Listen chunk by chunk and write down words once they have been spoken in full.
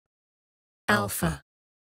Alpha.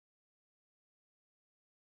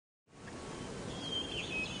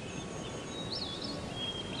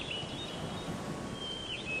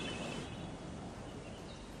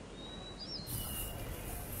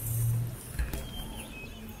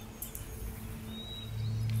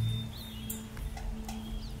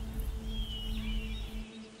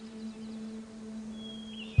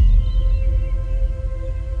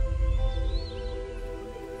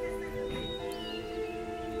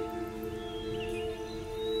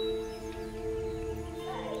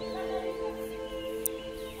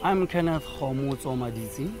 I'm Kgothatso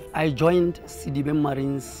Molefe. I joined Sedibeng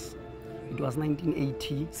Marines, it was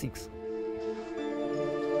 1986.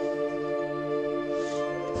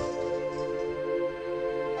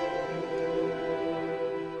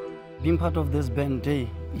 Being part of this band, it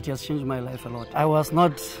has changed my life a lot. I was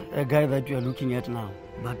not a guy that you are looking at now,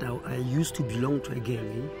 but I used to belong to a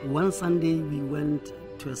gang. One Sunday we went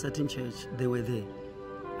to a certain church, they were there.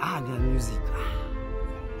 Their music,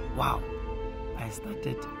 wow. I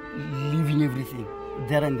started leaving everything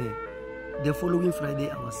there and there. The following Friday,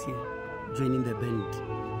 I was here joining the band.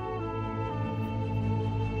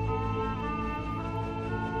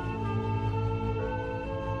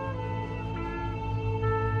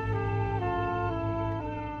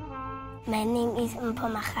 My name is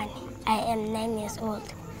Mpomagane. I am 9 years old.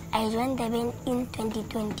 I joined the band in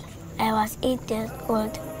 2020. I was 8 years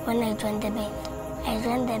old when I joined the band. I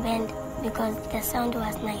joined the band because the sound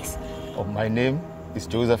was nice. My name is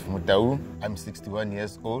Joseph Mutau. I'm 61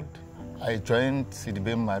 years old. I joined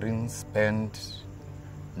Sedibeng Marines Band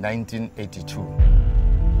 1982.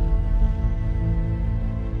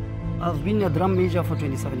 I've been a drum major for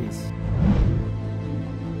 27 years.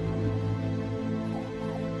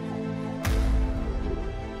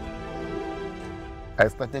 I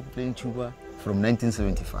started playing tuba from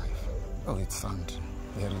 1975. Oh, it sounds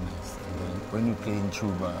very nice. And then when you play in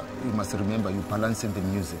tuba, you must remember you're balancing the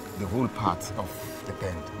music, the whole part of the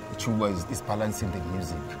band. The tuba is balancing the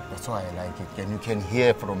music. That's why I like it. And you can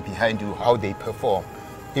hear from behind you how they perform.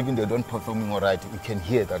 Even though they don't perform all right, you can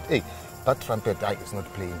hear that, hey, that trumpet is not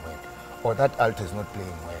playing well, or that alto is not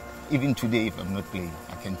playing well. Even today, if I'm not playing,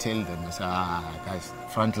 I can tell them, I say, guys,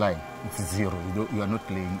 front line, it's 0. You are not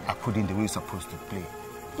playing according to the way you're supposed to play.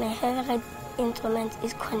 My favorite instrument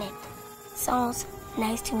is cornet. Sounds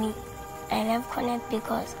nice to me. I love cornet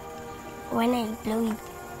because when I blow it,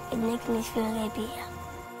 it makes me feel happy.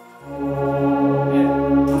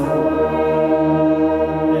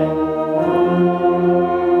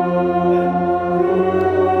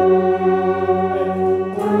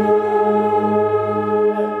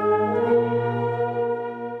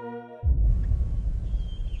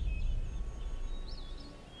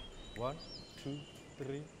 One, two,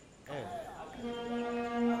 three, and.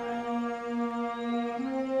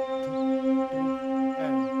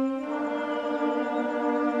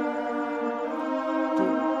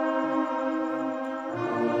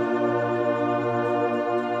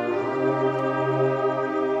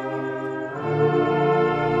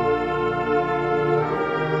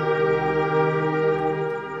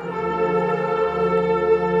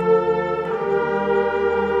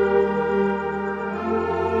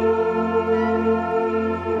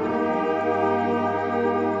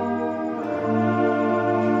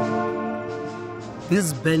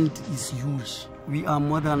 This band is huge. We are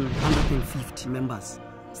more than 150 members.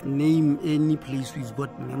 Name any place we've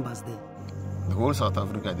got members there. The whole South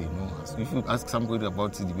Africa, they know us. If you ask somebody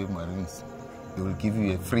about Sedibeng Marines, they will give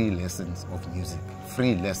you a free lessons of music.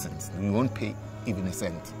 Free lessons. You won't pay even a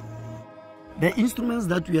cent. The instruments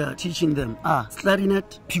that we are teaching them are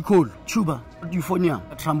clarinet, piccolo, tuba, euphonium,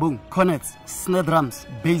 trombone, cornets, snare drums,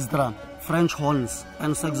 bass drum, French horns,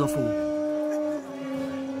 and saxophone.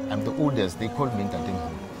 I'm the oldest. They call me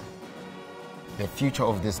Ntatemhulu. The future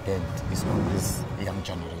of this band is on this young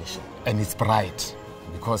generation. And it's bright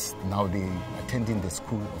because now they're attending the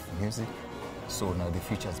school of music. So now the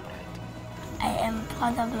future is bright. I am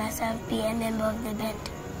proud of myself being a member of the band.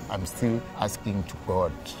 I'm still asking to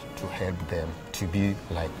God to help them to be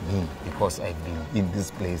like me because I've been in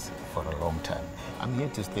this place for a long time. I'm here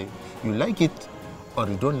to stay. You like it or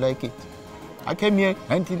you don't like it. I came here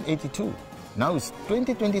 1982. Now it's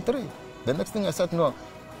 2023. The next thing I said, no,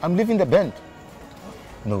 I'm leaving the band.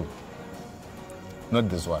 No, not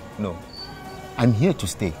this one, no. I'm here to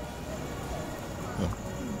stay. Yeah.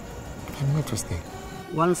 I'm here to stay.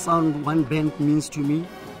 One sound, one band means to me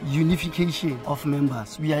unification of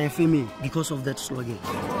members. We are a family because of that slogan.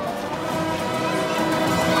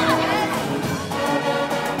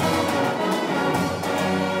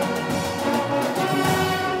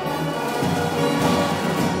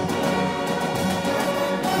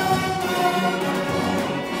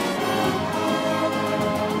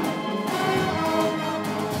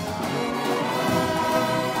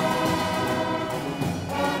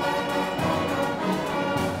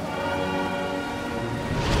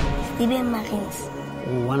 Sedibeng Marines.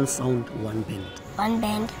 One sound, one band. One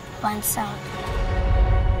band, one sound.